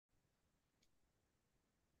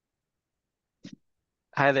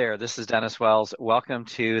Hi there, this is Dennis Wells. Welcome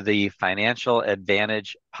to the Financial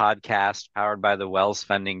Advantage podcast powered by the Wells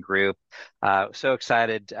Funding Group. So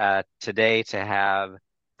excited today to have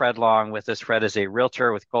Fred Long with us. Fred is a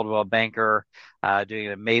realtor with Coldwell Banker,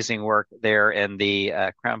 doing amazing work there in the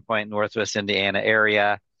Crown Point, Northwest Indiana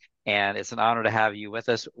area. And it's an honor to have you with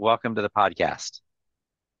us. Welcome to the podcast.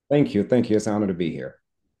 Thank you. Thank you. It's an honor to be here.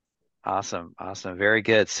 Awesome, awesome, very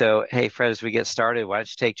good. So, hey, Fred, as we get started, why don't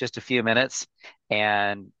you take just a few minutes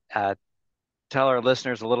and tell our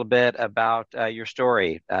listeners a little bit about your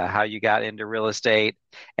story, how you got into real estate,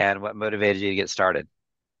 and what motivated you to get started.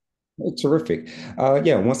 Oh, terrific.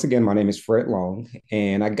 Yeah, once again, my name is Fred Long,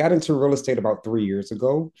 and I got into real estate about 3 years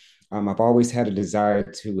ago. I've always had a desire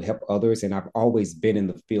to help others, and I've always been in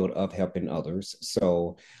the field of helping others.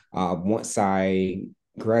 So once I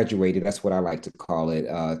graduated, that's what I like to call it,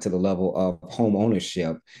 to the level of home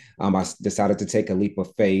ownership, decided to take a leap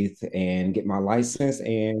of faith and get my license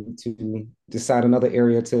and to decide another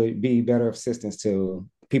area to be better assistance to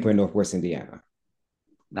people in Northwest Indiana.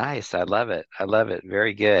 Nice. I love it. I love it.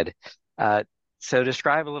 Very good. Uh, so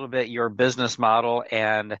describe a little bit your business model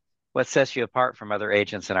and what sets you apart from other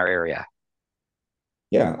agents in our area.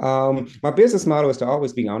 Yeah, my business model is to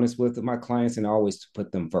always be honest with my clients and always to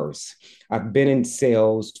put them first. I've been in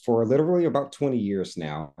sales for literally about 20 years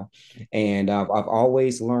now, and I've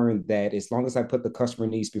always learned that as long as I put the customer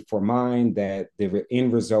needs before mine, that the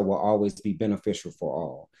end result will always be beneficial for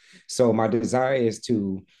all. So my desire is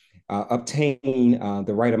to obtain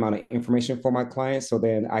the right amount of information for my clients, so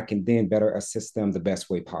then I can then better assist them the best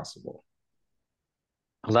way possible.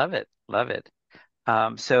 Love it. Love it.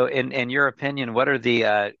 So in your opinion, what are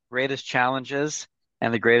the greatest challenges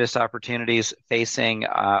and the greatest opportunities facing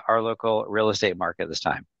our local real estate market this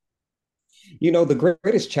time? The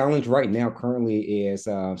greatest challenge right now currently is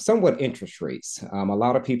somewhat interest rates. A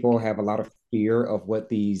lot of people have a lot of fear of what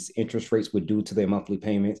these interest rates would do to their monthly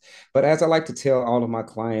payments. But as I like to tell all of my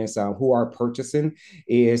clients who are purchasing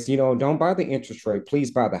is, don't buy the interest rate,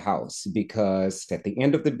 please buy the house because at the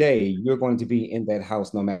end of the day, you're going to be in that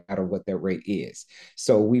house no matter what that rate is.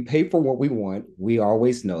 So we pay for what we want. We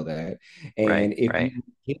always know that. Right, And if right. you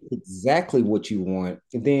get exactly what you want,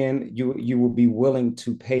 then you will be willing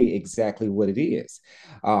to pay exactly what it is.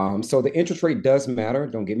 So the interest rate does matter.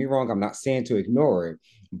 Don't get me wrong. I'm not saying to ignore it,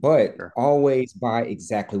 but Sure. always buy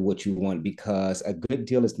exactly what you want because a good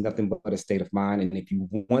deal is nothing but a state of mind. And if you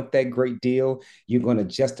want that great deal, you're going to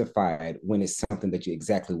justify it when it's something that you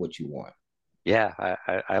exactly what you want. Yeah,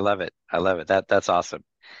 I love it. I love it. That's awesome.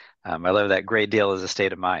 I love that great deal is a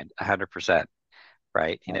state of mind, 100%,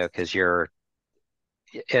 right? Because you're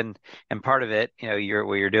and part of it, you're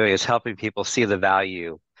what you're doing is helping people see the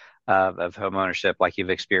value of home ownership like you've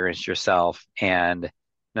experienced yourself and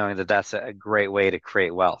knowing that that's a great way to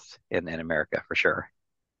create wealth in America for sure.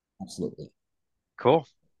 Absolutely. Cool.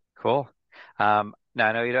 Cool. Now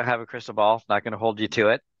I know you don't have a crystal ball, not going to hold you to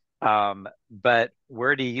it. But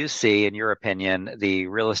where do you see, in your opinion, the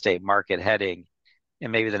real estate market heading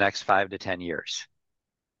in maybe the next 5 to 10 years?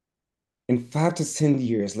 In 5 to 10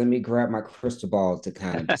 years, let me grab my crystal ball to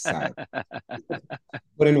kind of decide.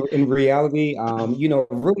 But in reality,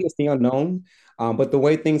 really it's the unknown. But the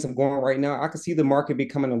way things are going right now, I can see the market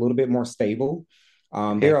becoming a little bit more stable.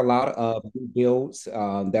 There Okay. are a lot of new builds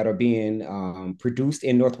that are being produced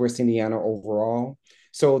in Northwest Indiana overall.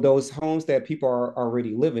 So those homes that people are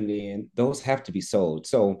already living in, those have to be sold.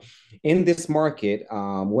 So in this market,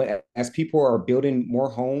 as people are building more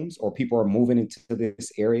homes or people are moving into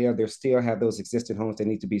this area, they still have those existing homes that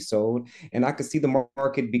need to be sold. And I could see the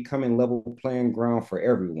market becoming level playing ground for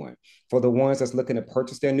everyone. For the ones that's looking to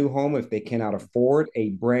purchase their new home, if they cannot afford a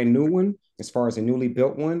brand new one, as far as a newly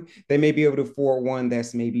built one, they may be able to afford one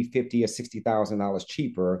that's maybe $50,000 or $60,000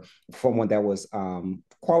 cheaper from one that was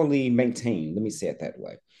quality maintained. Let me say it that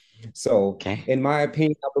way. So, Okay. in my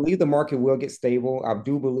opinion, I believe the market will get stable. I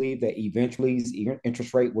do believe that eventually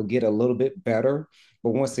interest rate will get a little bit better.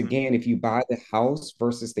 But once Mhm. again, if you buy the house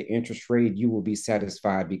versus the interest rate, you will be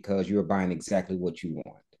satisfied because you're buying exactly what you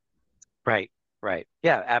want. Right. Right.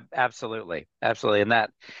 Yeah, absolutely. Absolutely. And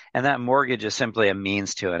that mortgage is simply a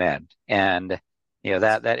means to an end. And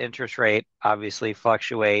that interest rate obviously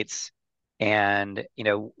fluctuates. And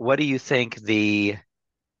what do you think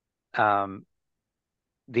um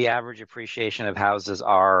the average appreciation of houses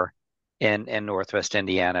are in Northwest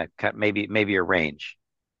Indiana? Maybe a range.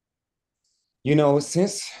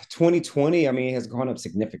 Since 2020, I mean, it has gone up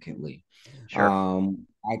significantly. Sure.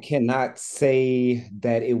 I cannot say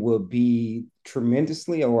that it will be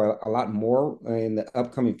tremendously or a lot more in the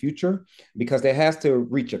upcoming future because there has to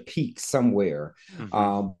reach a peak somewhere.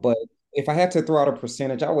 Hmm. But if I had to throw out a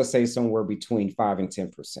percentage, I would say somewhere between 5 and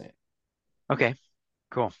 10%. Okay,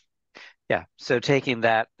 cool. Yeah. So taking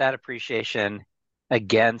that appreciation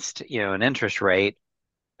against, an interest rate,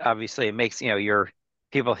 obviously it makes, your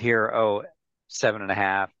people hear, oh,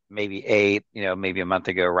 7.5, maybe 8, maybe a month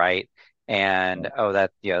ago, right? And Right,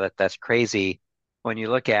 oh, that's crazy. When you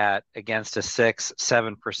look at against a 6,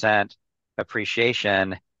 7%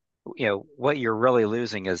 appreciation, what you're really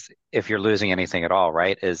losing is, if you're losing anything at all,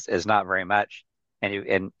 right, is not very much.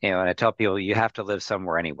 And I tell people you have to live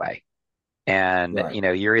somewhere anyway. And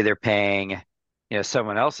right, you're either paying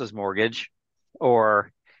someone else's mortgage,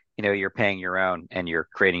 or you're paying your own, and you're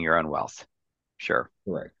creating your own wealth. Sure.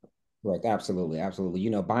 correct. Correct. Absolutely. Absolutely.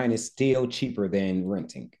 Buying is still cheaper than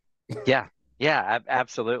renting. Yeah, yeah,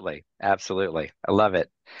 absolutely, absolutely. I love it.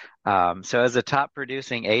 So as a top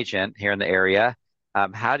producing agent here in the area,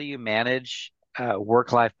 how do you manage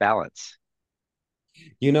work-life balance?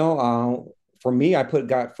 You know, for me, I put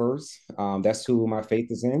God first. That's who my faith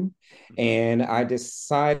is in. Hmm. And I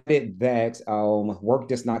decided that work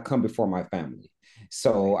does not come before my family.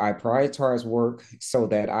 So I prioritize work so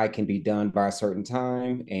that I can be done by a certain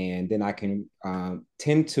time. And then I can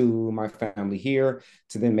tend to my family here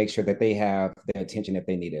to then make sure that they have the attention that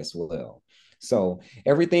they need as well. So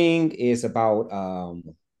everything is about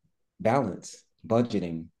balance,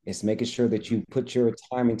 budgeting. It's making sure that Hmm. you put your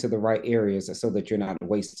time into the right areas so that you're not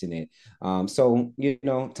wasting it. So,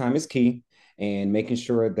 time is key, and making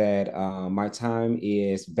sure that my time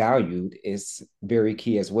is valued is very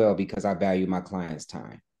key as well because I value my clients'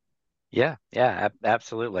 time. Yeah, yeah,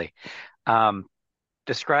 absolutely. Um,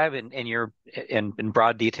 Describe in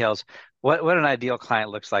broad details what an ideal client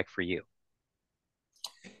looks like for you.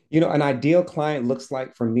 An ideal client looks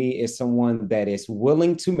like for me is someone that is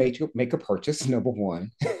willing to make a purchase, number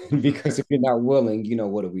one, Hmm. because if you're not willing,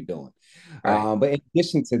 what are we doing? Right. But in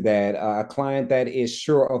addition to that, a client that is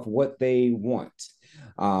sure of what they want.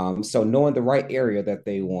 So knowing the right area that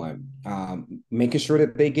they want, making sure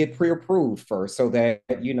that they get pre-approved first so that,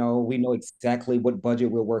 we know exactly what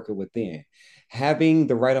budget we're working within. Having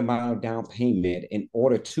the right amount of down payment in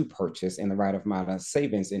order to purchase and the right amount of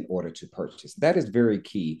savings in order to purchase. That is very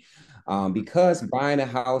key Hmm. because buying a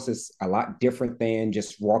house is a lot different than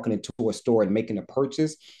just walking into a store and making a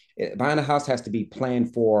purchase. Buying a house has to be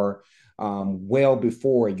planned for well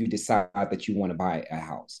before you decide that you want to buy a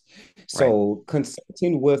house. Right. So,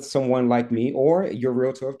 consulting with someone like me or your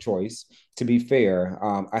realtor of choice, to be fair,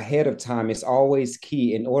 ahead of time is always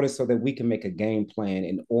key in order so that we can make a game plan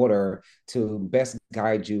in order to best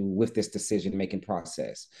guide you with this decision making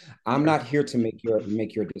process. I'm Sure. not here to make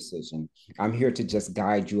your decision. I'm here to just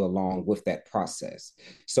guide you along with that process.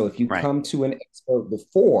 So if you Right. come to an expert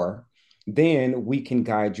before, then we can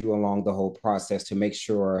guide you along the whole process to make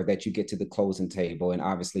sure that you get to the closing table and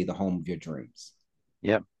obviously the home of your dreams.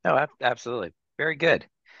 Yep. No, absolutely. Very good.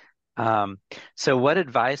 Um, so what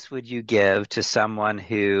advice would you give to someone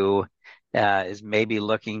who is maybe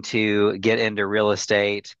looking to get into real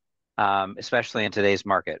estate, especially in today's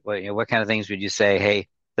market? What kind of things would you say, hey,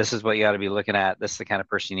 this is what you ought to be looking at. This is the kind of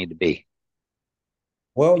person you need to be.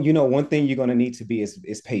 Well, one thing you're going to need to be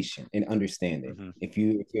is patient and understanding. Hmm. If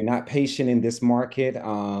you're not patient in this market,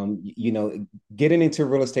 getting into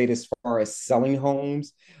real estate as far as selling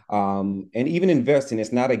homes, and even investing,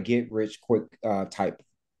 it's not a get rich quick type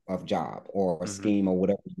of job or a Hmm. scheme or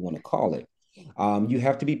whatever you want to call it. You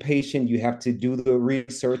have to be patient. You have to do the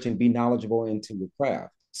research and be knowledgeable into your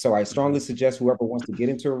craft. So I Hmm. strongly suggest whoever wants to get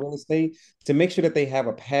into real estate to make sure that they have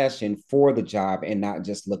a passion for the job and not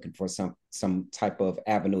just looking for some type of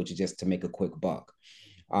avenue to make a quick buck.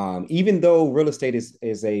 Even though real estate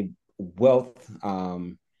is a wealth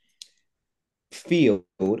field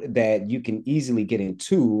that you can easily get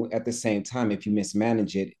into, at the same time, if you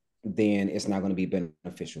mismanage it, then it's not going to be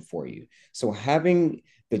beneficial for you. So having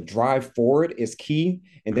the drive forward is key.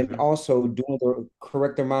 And then Hmm. also doing the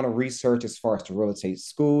correct amount of research as far as the real estate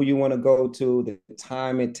school you want to go to, the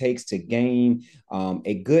time it takes to gain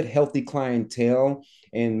a good, healthy clientele,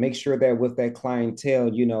 and make sure that with that clientele,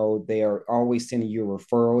 they are always sending you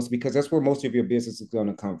referrals because that's where most of your business is going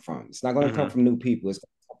to come from. It's not going to come Hmm. from new people. It's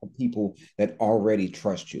people that already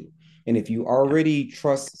trust you. And if you Yep. already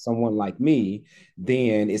trust someone like me,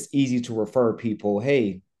 then it's easy to refer people,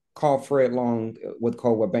 hey, call Fred Long with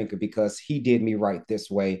Coldwell Banker because he did me right this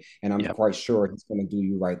way. And I'm Yep. quite sure he's going to do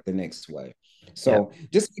you right the next way. Yep. So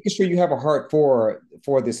just making sure you have a heart for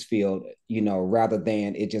this field, rather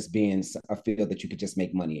than it just being a field that you could just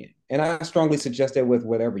make money in. And I strongly suggest that with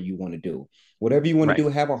whatever you want to do. Whatever you want to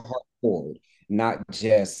Right. do, have a heart for it, not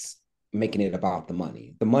just making it about the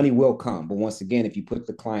money. The money will come, but once again, if you put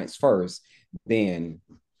the clients first, then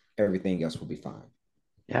everything else will be fine.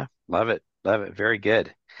 Yeah, love it. Love it. Very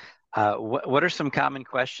good. What are some common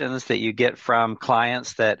questions that you get from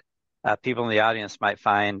clients that people in the audience might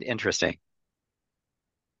find interesting?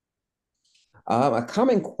 A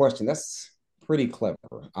common question that's pretty clever.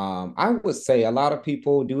 I would say a lot of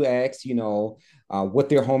people do ask, what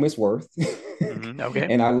their home is worth. Okay.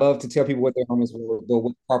 And I love to tell people what their home is worth, but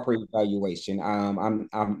with proper evaluation. I'm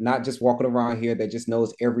not just walking around here that just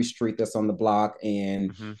knows every street that's on the block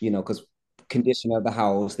and, Hmm. because condition of the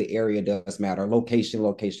house, the area does matter. Location,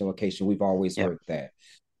 location, location. We've always Yep. heard that.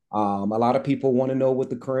 A lot of people want to know what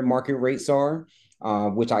the current market rates are,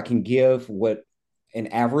 which I can give what an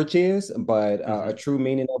average is, but Hmm. a true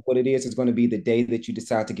meaning of what it is going to be the day that you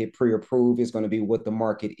decide to get pre-approved is going to be what the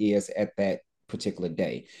market is at that particular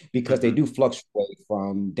day because they Hmm. do fluctuate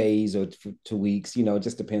from days or to weeks. It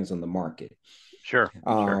just depends on the market. Sure.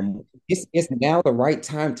 Sure. It's now the right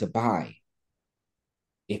time to buy.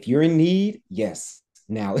 If you're in need, yes,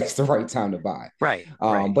 now it's the right time to buy. Right.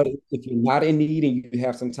 Right. But if you're not in need and you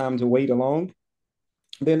have some time to wait along,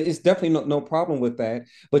 then it's definitely no problem with that.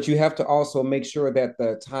 But you have to also make sure that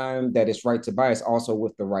the time that it's right to buy is also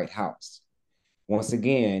with the right house. Once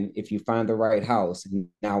again, if you find the right house,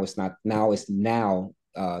 now it's not now it's now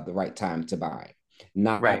the right time to buy,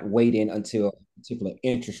 Right. not waiting until a particular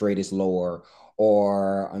interest rate is lower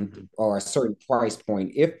Hmm. or a certain price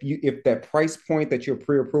point. If that price point that your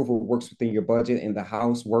pre-approval works within your budget and the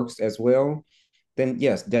house works as well, then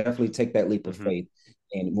yes, definitely take that leap of Hmm. faith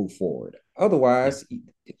and move forward. Yeah. Otherwise,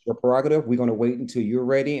 it's your prerogative. We're going to wait until you're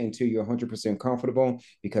ready, until you're 100% comfortable.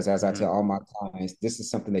 Because as I Hmm. tell all my clients, this is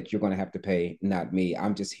something that you're going to have to pay, not me.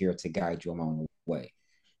 I'm just here to guide you along the way.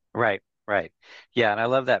 Right. Right. Yeah. And I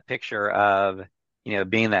love that picture of,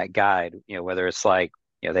 being that guide, whether it's like,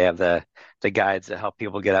 they have the guides that help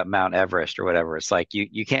people get up Mount Everest or whatever. It's like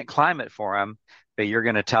you can't climb it for them, but you're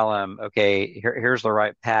going to tell them, okay, here's the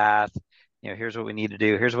right path. Here's what we need to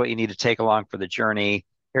do. Here's what you need to take along for the journey.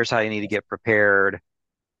 Here's how you need to get prepared.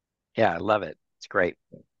 Yeah, I love it. It's great.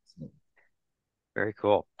 Very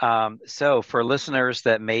cool. So for listeners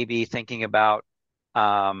that may be thinking about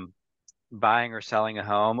um, buying or selling a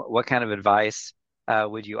home, what kind of advice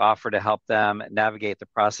would you offer to help them navigate the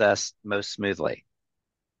process most smoothly?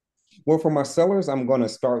 Well, for my sellers, I'm going to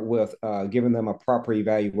start with giving them a proper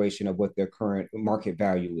evaluation of what their current market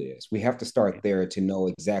value is. We have to start there to know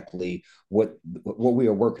exactly what we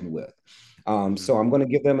are working with. Hmm. So I'm going to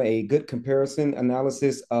give them a good comparison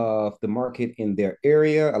analysis of the market in their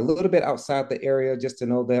area, a little bit outside the area, just to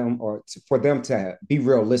know them for them to be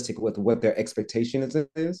realistic with what their expectation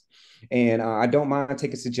is. And I don't mind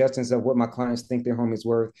taking suggestions of what my clients think their home is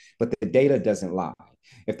worth, but the data doesn't lie.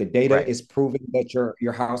 If the data Right. is proving that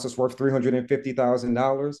your house is worth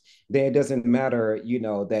 $350,000, then it doesn't matter,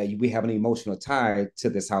 that we have an emotional tie to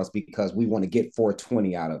this house because we want to get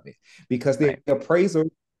 420 out of it. Because the Right. appraiser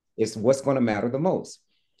is what's going to matter the most.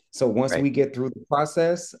 So once Right. we get through the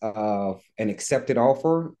process of an accepted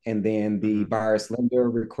offer, and then the Hmm. buyer's lender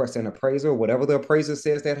requests an appraiser, whatever the appraiser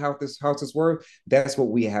says that this house is worth, that's what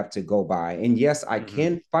we have to go by. And yes, I Hmm.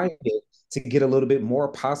 can find it to get a little bit more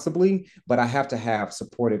possibly, but I have to have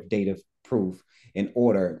supportive data proof in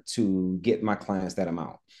order to get my clients that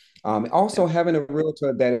amount. Yeah. Also, having a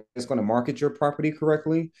realtor that is going to market your property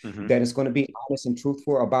correctly, Hmm. that is going to be honest and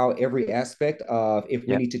truthful about every aspect of if we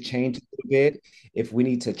Yep. need to change a little bit, if we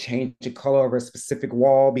need to change the color of a specific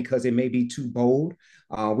wall because it may be too bold.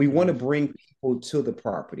 We want Hmm. to bring people to the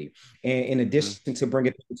property. And in Hmm. addition to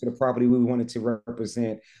bringing people to the property, we wanted to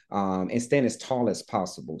represent and stand as tall as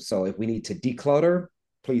possible. So if we need to declutter,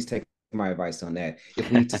 please take my advice on that.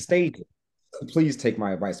 If we need to stage it, please take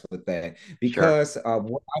my advice with that Sure. because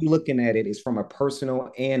what I'm looking at it is from a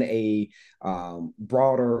personal and a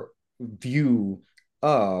broader view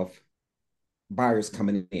of buyers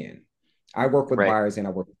coming in. I work with Right. buyers and I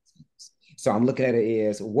work with tenants. So I'm looking at it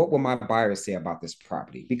as what will my buyers say about this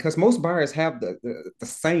property? Because most buyers have the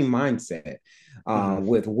same mindset Hmm.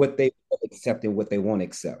 with what they accept and what they won't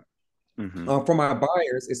accept. Hmm. For my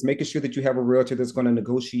buyers, it's making sure that you have a realtor that's going to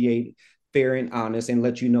negotiate fair and honest and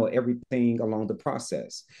let you know everything along the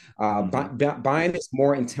process. Hmm. Buying is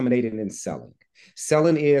more intimidating than selling.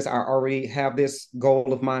 Selling is I already have this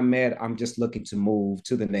goal of mine met. I'm just looking to move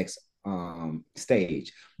to the next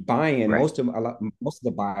stage. Buying Right. most of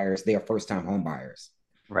the buyers they are first time home buyers.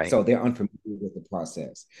 Right. So they're unfamiliar with the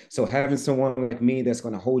process. So having someone like me that's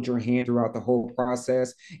going to hold your hand throughout the whole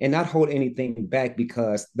process and not hold anything back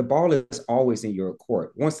because the ball is always in your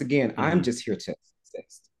court. Once again, I'm Hmm. just here to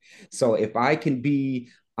assist. So if I can be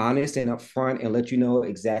honest and upfront and let you know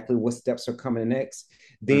exactly what steps are coming next,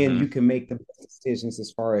 then Mm-hmm. you can make the best decisions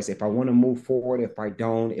as far as if I want to move forward, if I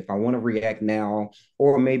don't, if I want to react now,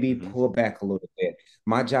 or maybe Mm-hmm. pull back a little bit.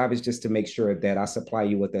 My job is just to make sure that I supply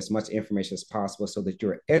you with as much information as possible so that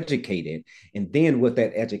you're educated. And then with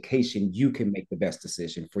that education, you can make the best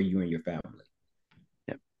decision for you and your family.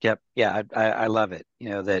 Yep. Yep. Yeah, I love it.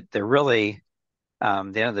 That they're really,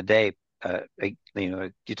 at the end of the day,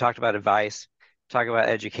 you talked about advice, talk about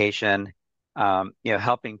education,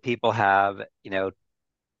 helping people have,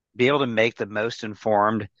 be able to make the most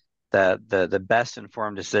informed, the best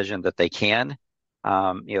informed decision that they can,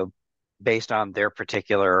 um, you know, based on their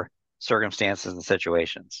particular circumstances and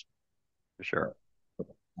situations, for sure. Right.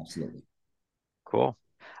 Absolutely. Cool.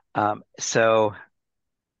 So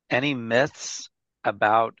any myths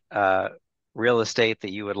about real estate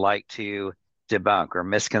that you would like to debunk or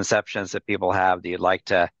misconceptions that people have that you'd like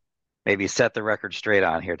to maybe set the record straight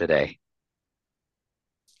on here today?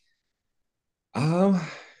 Um,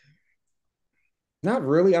 Not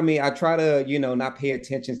really. I mean, I try to, not pay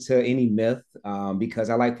attention to any myth because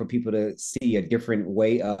I like for people to see a different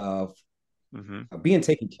way of Hmm. being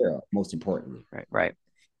taken care of, most importantly. Right, right.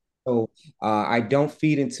 So I don't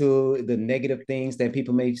feed into the negative things that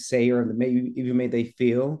people may say or maybe even may they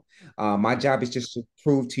feel. My Hmm. job is just to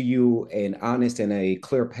prove to you an honest and a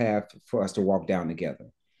clear path for us to walk down together.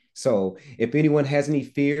 So if anyone has any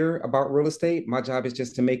fear about real estate, my job is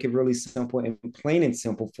just to make it really simple and plain and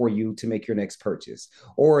simple for you to make your next purchase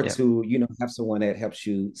or Yep, to, have someone that helps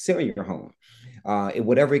you sell your home.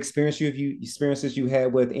 Whatever experiences you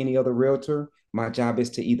had with any other realtor, my job is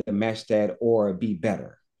to either match that or be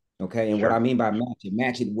better. Okay. And what I sure. mean by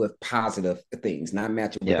match it with positive things, not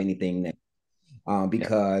match it with Yep, anything that yep,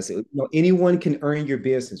 because anyone can earn your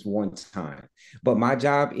business one time. But my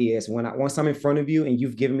job is once I'm in front of you and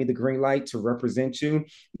you've given me the green light to represent you,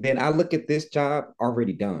 then I look at this job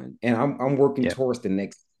already done. And I'm working yep, towards the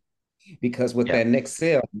next because with yep, that next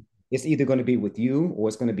sale, it's either going to be with you or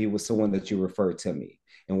it's going to be with someone that you refer to me.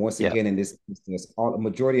 And once yep. again, in this business, all the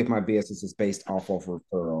majority of my business is based off of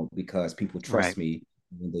referral because people trust Right. me.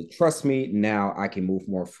 When they trust me, now I can move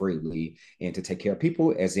more freely and to take care of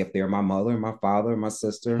people as if they're my mother, my father, my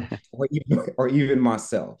sister, or even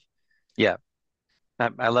myself. Yeah.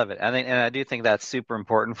 I love it. And I do think that's super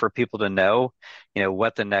important for people to know,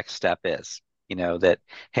 what the next step is. That,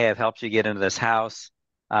 hey, I've helped you get into this house.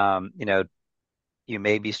 You know, you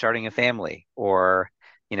may be starting a family, or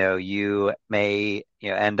you may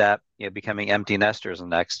end up becoming empty nesters in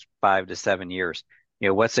the next 5 to 7 years.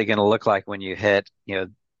 What's it going to look like when you hit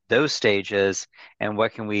those stages, and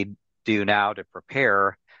what can we do now to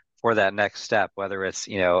prepare for that next step, whether it's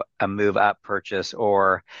a move up purchase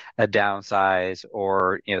or a downsize,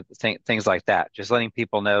 or things like that. Just letting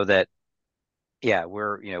people know that, yeah,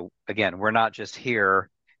 we're, again, we're not just here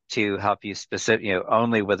to help you specific,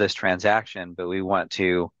 only with this transaction, but we want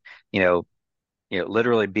to, you know,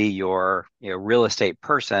 literally be your, real estate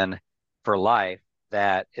person for life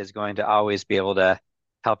that is going to always be able to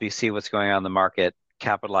help you see what's going on in the market,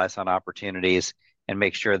 capitalize on opportunities, and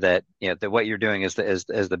make sure that, that what you're doing is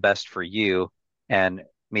the best for you and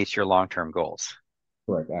meets your long-term goals.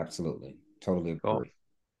 Correct. Absolutely. Totally Cool. agree.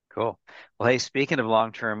 Cool. Well, hey, speaking of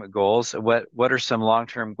long-term goals, what are some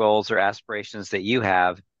long-term goals or aspirations that you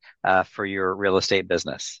have for your real estate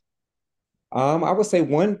business? I would say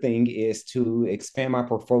one thing is to expand my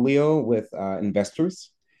portfolio with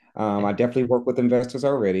investors. I Okay. definitely work with investors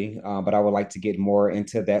already, but I would like to get more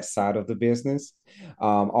into that side of the business.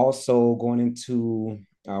 Also, going into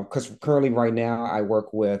because currently, right now, I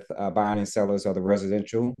work with buying and sellers of the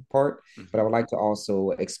residential part, but I Hmm. would like to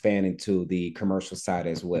also expand into the commercial side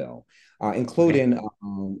as well, Okay. including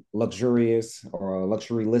luxurious or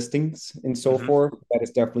luxury listings and so Hmm. forth. That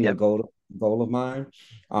is definitely a Yep. goal of mine.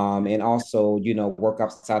 And also, work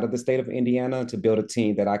outside of the state of Indiana to build a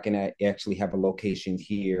team that I can actually have a location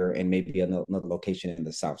here and maybe another location in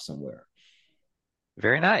the South somewhere.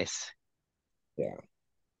 Very nice. Yeah.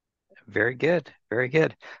 Very good. Very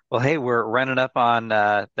good. Well, hey, we're running up on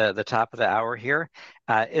the top of the hour here.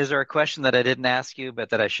 Is there a question that I didn't ask you, but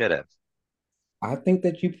that I should have? I think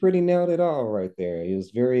that you pretty nailed it all right there. It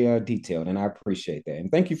was very detailed, and I appreciate that.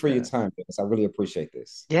 And thank you for your Uh, time, Dennis. I really appreciate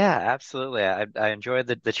this. yeah, absolutely. I enjoyed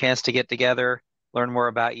the chance to get together, learn more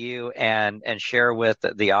about you, and share with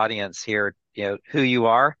the audience here, who you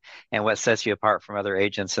are and what sets you apart from other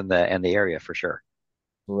agents in the area, for sure.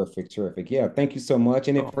 Terrific, terrific. Yeah, thank you so much.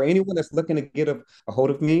 And if Cool. for anyone that's looking to get a hold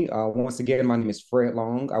of me, once again, my name is Fred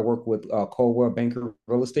Long. I work with Coldwell Banker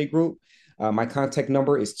Real Estate Group. My contact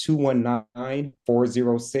number is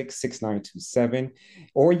 219-406-6927.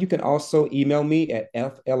 Or you can also email me at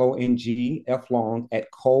flong at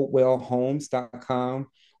coldwellhomes.com,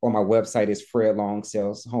 or my website is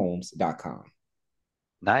fredlongsaleshomes.com.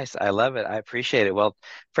 Nice. I love it. I appreciate it. Well,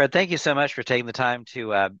 Fred, thank you so much for taking the time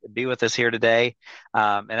to be with us here today.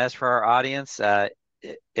 And as for our audience,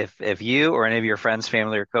 if you or any of your friends,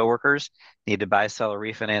 family, or coworkers need to buy, sell, or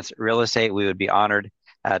refinance real estate, we would be honored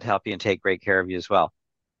to help you and take great care of you as well.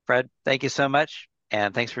 Fred, thank you so much,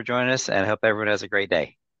 and thanks for joining us, and I hope everyone has a great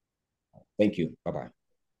day. Thank you. Bye bye.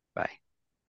 Bye.